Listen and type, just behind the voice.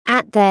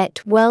at their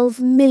 $12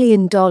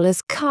 million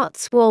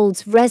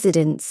Cotswolds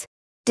residence,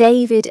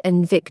 David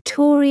and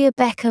Victoria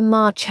Beckham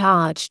are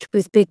charged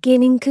with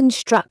beginning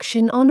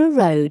construction on a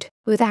road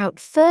without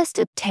first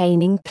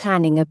obtaining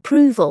planning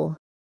approval.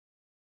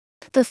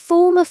 The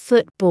former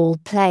football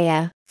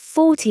player,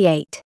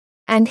 48,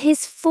 and his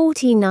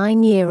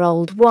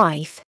 49-year-old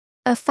wife,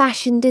 a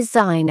fashion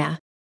designer,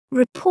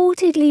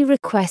 reportedly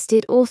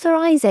requested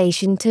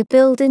authorization to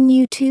build a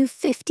new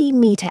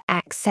 250-meter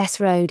access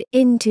road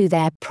into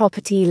their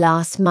property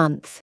last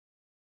month.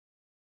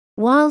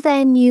 While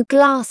their new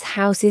glass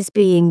house is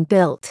being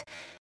built,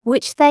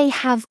 which they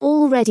have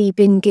already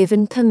been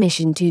given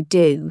permission to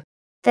do,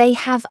 they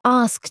have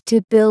asked to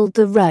build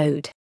the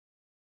road.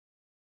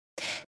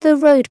 The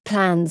road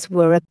plans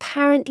were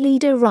apparently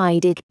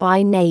derided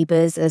by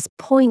neighbors as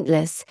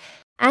pointless,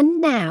 and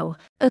now,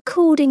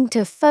 according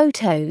to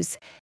photos,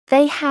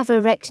 they have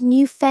erected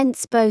new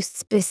fence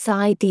posts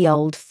beside the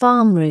old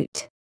farm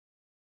route.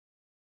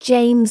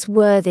 James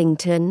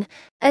Worthington,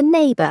 a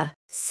neighbor,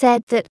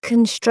 said that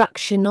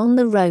construction on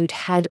the road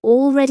had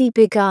already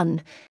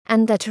begun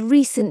and that a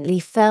recently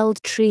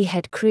felled tree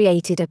had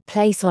created a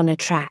place on a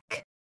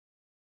track.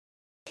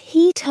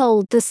 He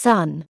told The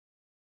Sun,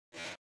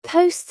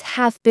 "Posts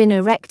have been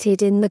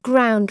erected in the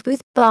ground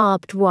with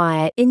barbed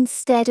wire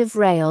instead of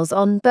rails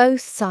on both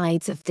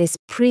sides of this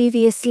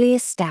previously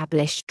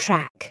established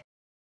track.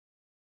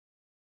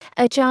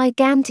 A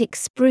gigantic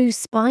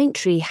spruce pine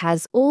tree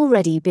has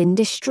already been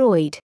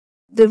destroyed.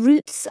 The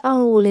roots are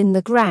all in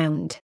the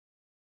ground.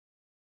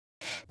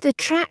 The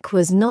track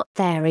was not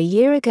there a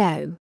year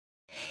ago.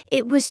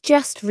 It was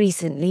just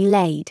recently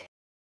laid."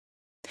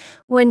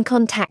 When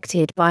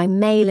contacted by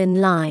Mail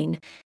and Line,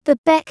 the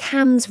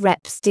Beckhams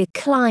reps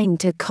declined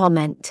to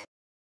comment.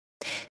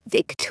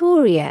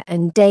 Victoria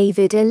and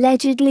David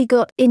allegedly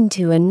got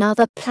into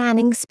another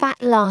planning spat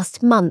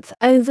last month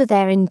over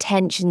their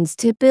intentions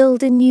to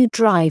build a new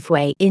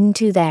driveway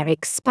into their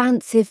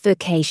expansive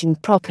vacation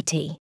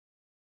property.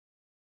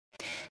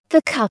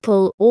 The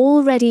couple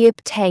already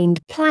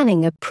obtained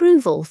planning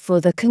approval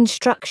for the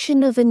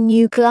construction of a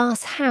new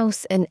glass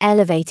house and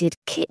elevated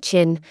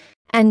kitchen,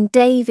 and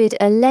David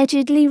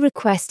allegedly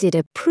requested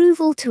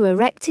approval to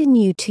erect a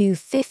new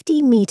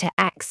 250-meter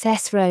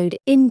access road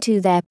into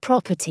their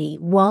property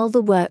while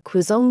the work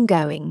was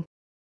ongoing.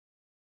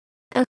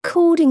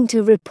 According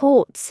to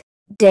reports,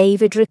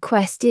 David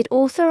requested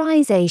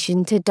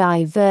authorization to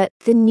divert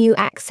the new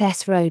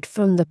access road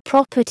from the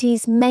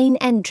property's main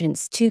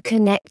entrance to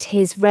connect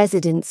his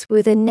residence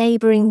with a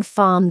neighboring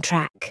farm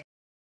track.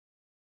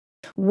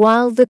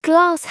 While the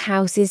glass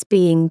house is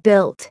being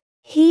built,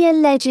 he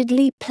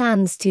allegedly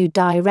plans to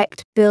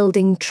direct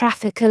building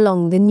traffic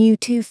along the new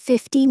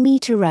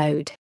 250-meter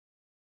road.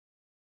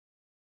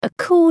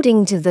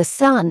 According to The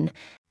Sun,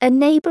 a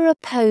neighbor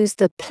opposed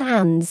the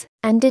plans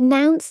and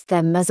denounced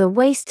them as a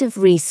waste of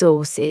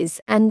resources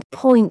and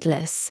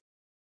pointless.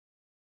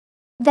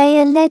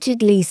 They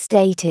allegedly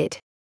stated,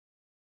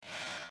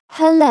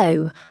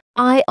 "Hello,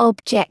 I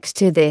object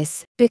to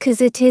this because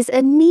it is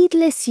a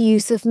needless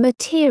use of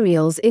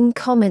materials," in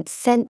comments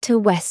sent to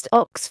West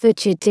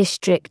Oxfordshire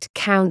District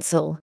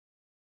Council.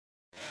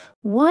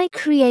 Why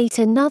create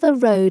another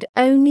road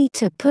only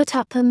to put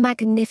up a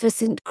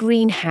magnificent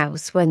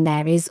greenhouse when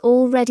there is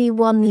already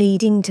one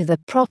leading to the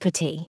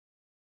property?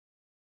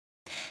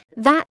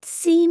 That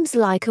seems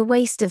like a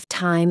waste of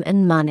time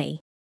and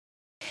money.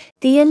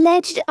 The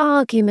alleged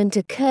argument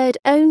occurred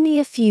only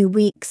a few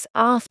weeks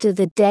after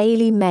the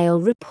Daily Mail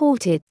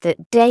reported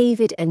that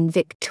David and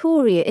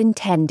Victoria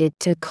intended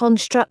to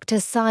construct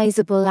a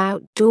sizable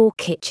outdoor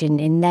kitchen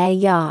in their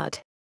yard.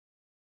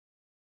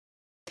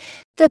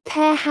 The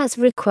pair has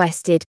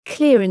requested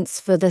clearance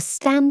for the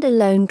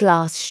standalone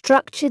glass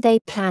structure they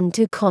plan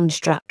to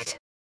construct.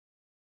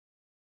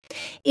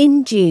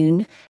 In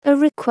June, a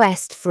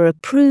request for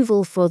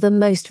approval for the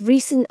most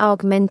recent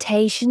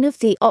augmentation of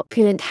the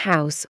opulent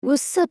house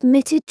was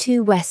submitted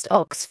to West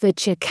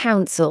Oxfordshire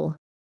Council.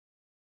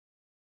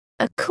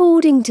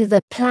 According to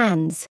the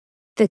plans,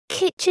 the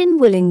kitchen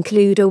will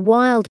include a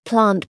wild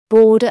plant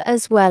border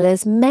as well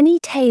as many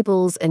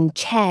tables and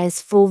chairs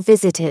for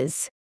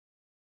visitors.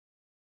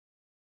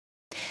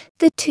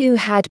 The two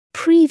had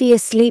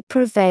previously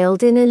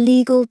prevailed in a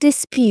legal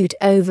dispute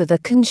over the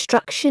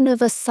construction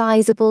of a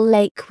sizable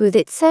lake with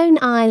its own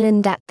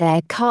island at their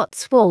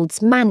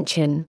Cotswolds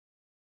mansion.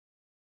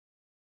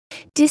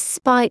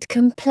 Despite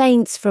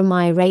complaints from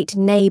irate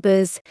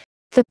neighbors,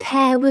 the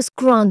pair was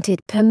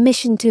granted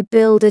permission to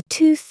build a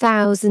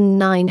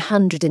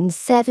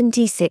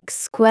 2,976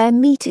 square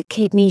meter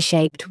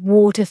kidney-shaped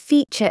water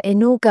feature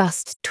in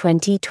August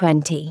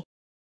 2020.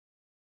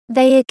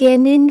 They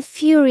again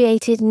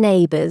infuriated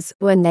neighbors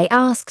when they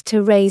asked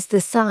to raise the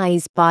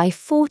size by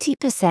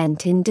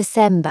 40% in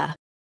December.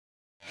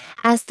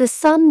 As The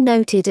Sun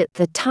noted at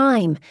the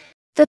time,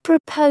 the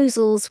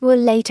proposals were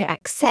later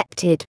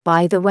accepted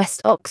by the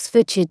West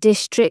Oxfordshire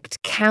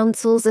District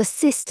Council's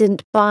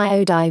Assistant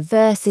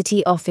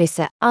Biodiversity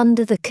Officer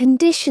under the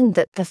condition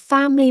that the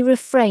family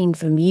refrained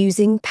from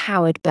using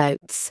powered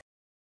boats.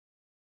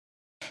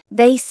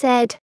 They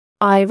said,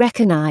 "I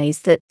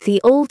recognize that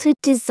the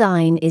altered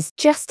design is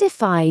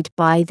justified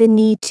by the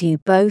need to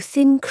both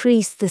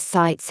increase the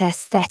site's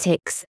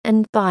aesthetics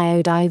and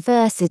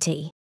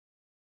biodiversity.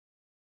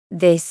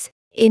 This,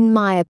 in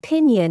my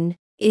opinion,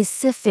 is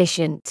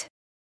sufficient."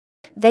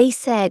 They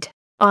said,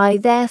 "I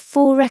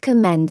therefore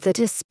recommend that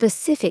a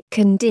specific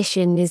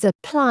condition is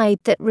applied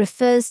that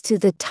refers to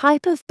the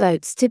type of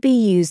boats to be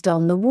used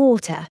on the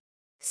water,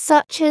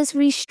 such as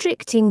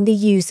restricting the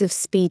use of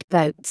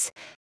speedboats,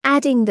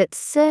 adding that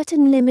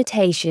certain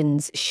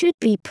limitations should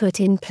be put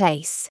in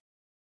place."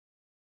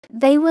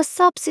 They were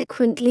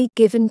subsequently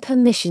given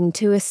permission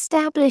to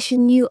establish a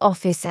new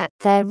office at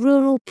their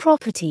rural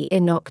property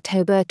in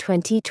October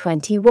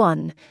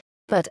 2021,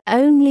 but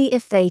only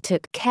if they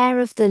took care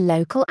of the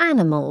local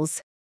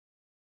animals.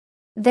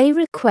 They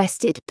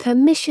requested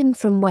permission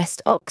from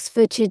West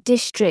Oxfordshire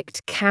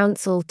District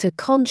Council to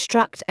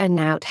construct an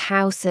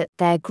outhouse at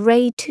their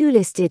Grade 2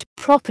 listed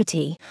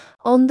property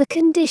on the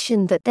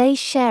condition that they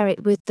share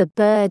it with the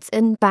birds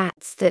and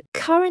bats that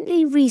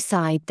currently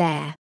reside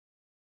there.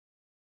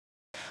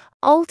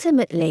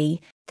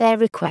 Ultimately, their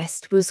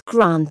request was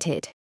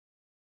granted.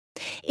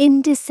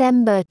 In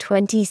December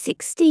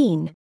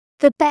 2016,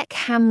 the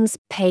Beckhams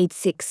paid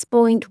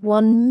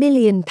 £6.1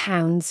 million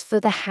for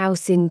the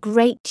house in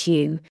Great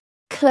Yew,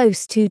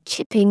 close to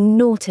Chipping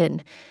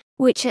Norton,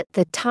 which at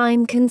the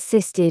time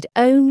consisted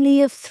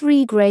only of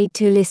 3 Grade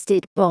 2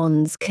 listed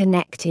bonds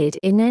connected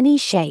in any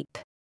shape.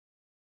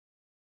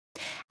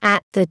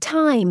 At the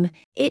time,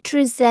 it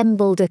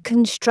resembled a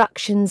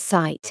construction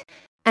site,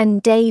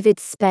 and David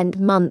spent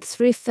months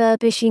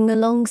refurbishing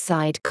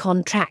alongside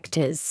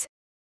contractors.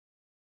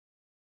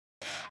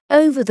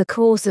 Over the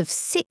course of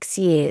 6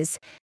 years,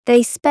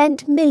 they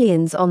spent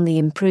millions on the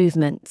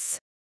improvements.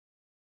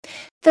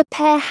 The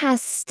pair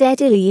has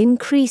steadily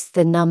increased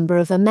the number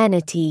of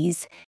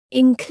amenities,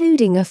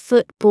 including a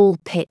football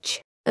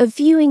pitch, a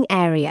viewing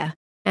area,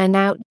 an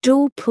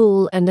outdoor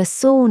pool and a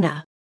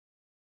sauna.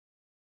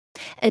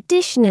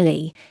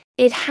 Additionally,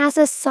 it has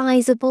a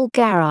sizable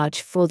garage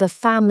for the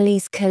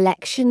family's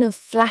collection of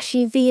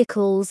flashy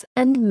vehicles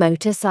and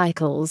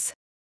motorcycles.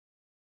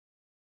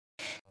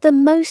 The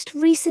most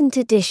recent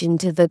addition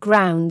to the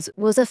grounds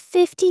was a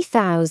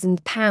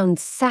 £50,000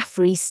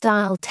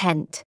 Safari-style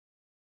tent.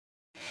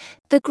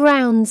 The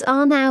grounds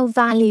are now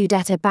valued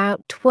at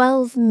about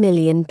 £12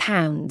 million.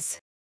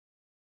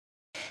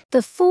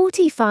 The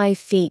 45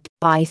 feet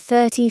by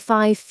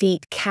 35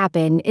 feet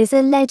cabin is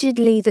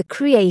allegedly the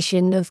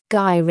creation of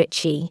Guy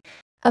Ritchie,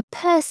 a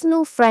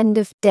personal friend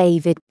of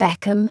David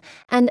Beckham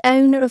and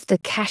owner of the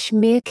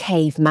Kashmir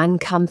Caveman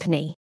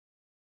Company.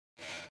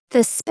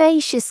 The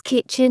spacious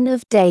kitchen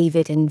of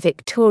David and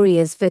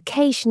Victoria's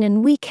vacation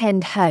and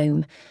weekend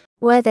home,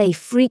 where they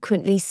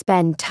frequently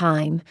spend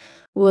time,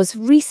 was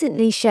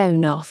recently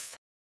shown off.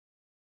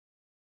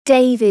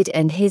 David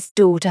and his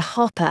daughter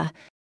Hopper,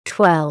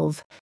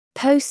 12,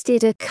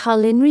 posted a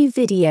culinary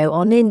video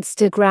on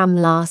Instagram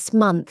last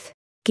month,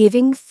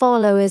 giving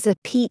followers a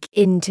peek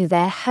into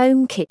their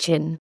home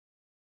kitchen.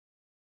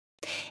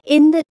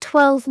 In the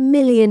 £12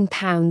 million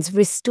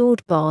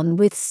restored barn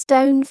with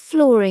stone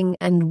flooring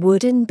and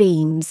wooden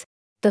beams,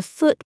 the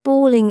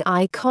footballing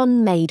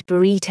icon made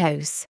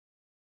burritos.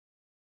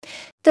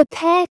 The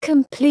pair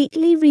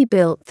completely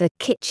rebuilt the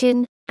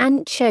kitchen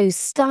and chose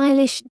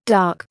stylish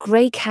dark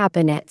grey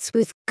cabinets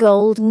with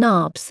gold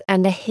knobs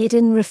and a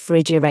hidden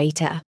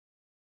refrigerator.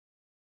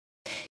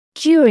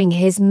 During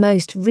his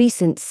most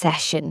recent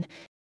session,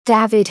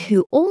 David,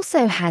 who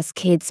also has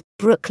kids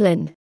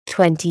Brooklyn,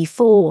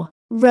 24,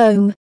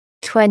 Rome,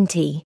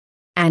 20,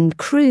 and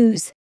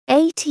Cruz,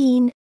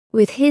 18,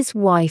 with his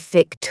wife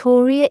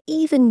Victoria,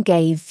 even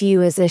gave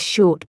viewers a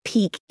short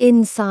peek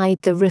inside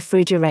the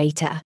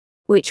refrigerator,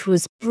 which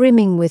was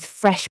brimming with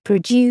fresh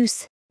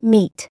produce,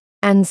 meat,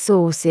 and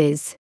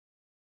sauces.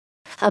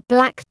 A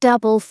black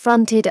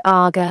double-fronted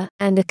Aga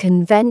and a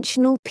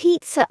conventional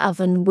pizza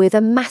oven with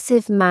a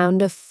massive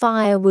mound of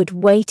firewood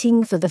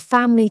waiting for the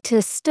family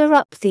to stir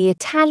up the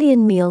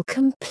Italian meal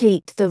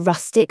complete the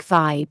rustic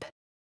vibe.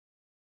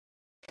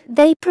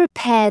 They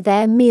prepare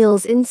their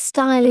meals in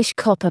stylish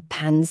copper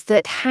pans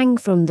that hang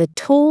from the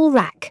tall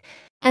rack,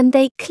 and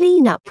they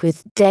clean up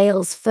with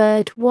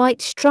Daylesford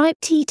white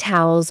striped tea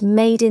towels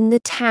made in the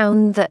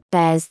town that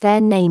bears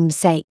their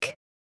namesake.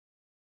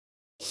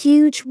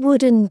 Huge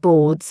wooden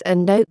boards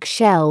and oak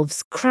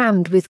shelves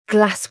crammed with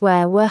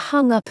glassware were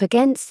hung up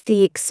against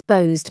the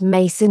exposed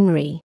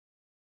masonry.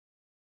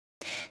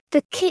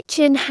 The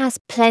kitchen has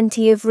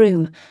plenty of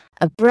room,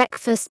 a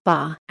breakfast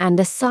bar, and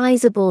a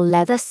sizable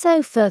leather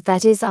sofa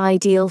that is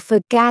ideal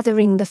for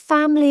gathering the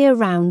family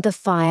around the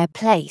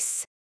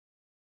fireplace.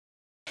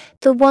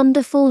 The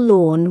wonderful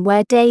lawn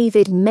where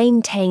David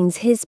maintains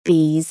his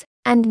bees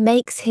and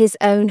makes his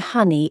own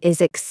honey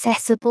is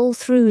accessible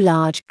through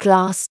large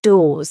glass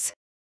doors.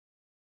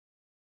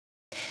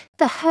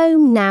 The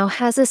home now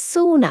has a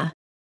sauna,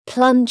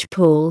 plunge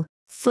pool,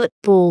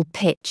 football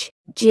pitch,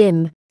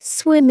 gym,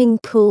 swimming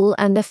pool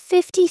and a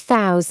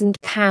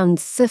 £50,000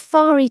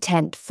 safari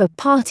tent for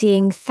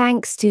partying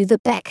thanks to the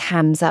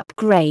Beckhams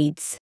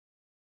upgrades.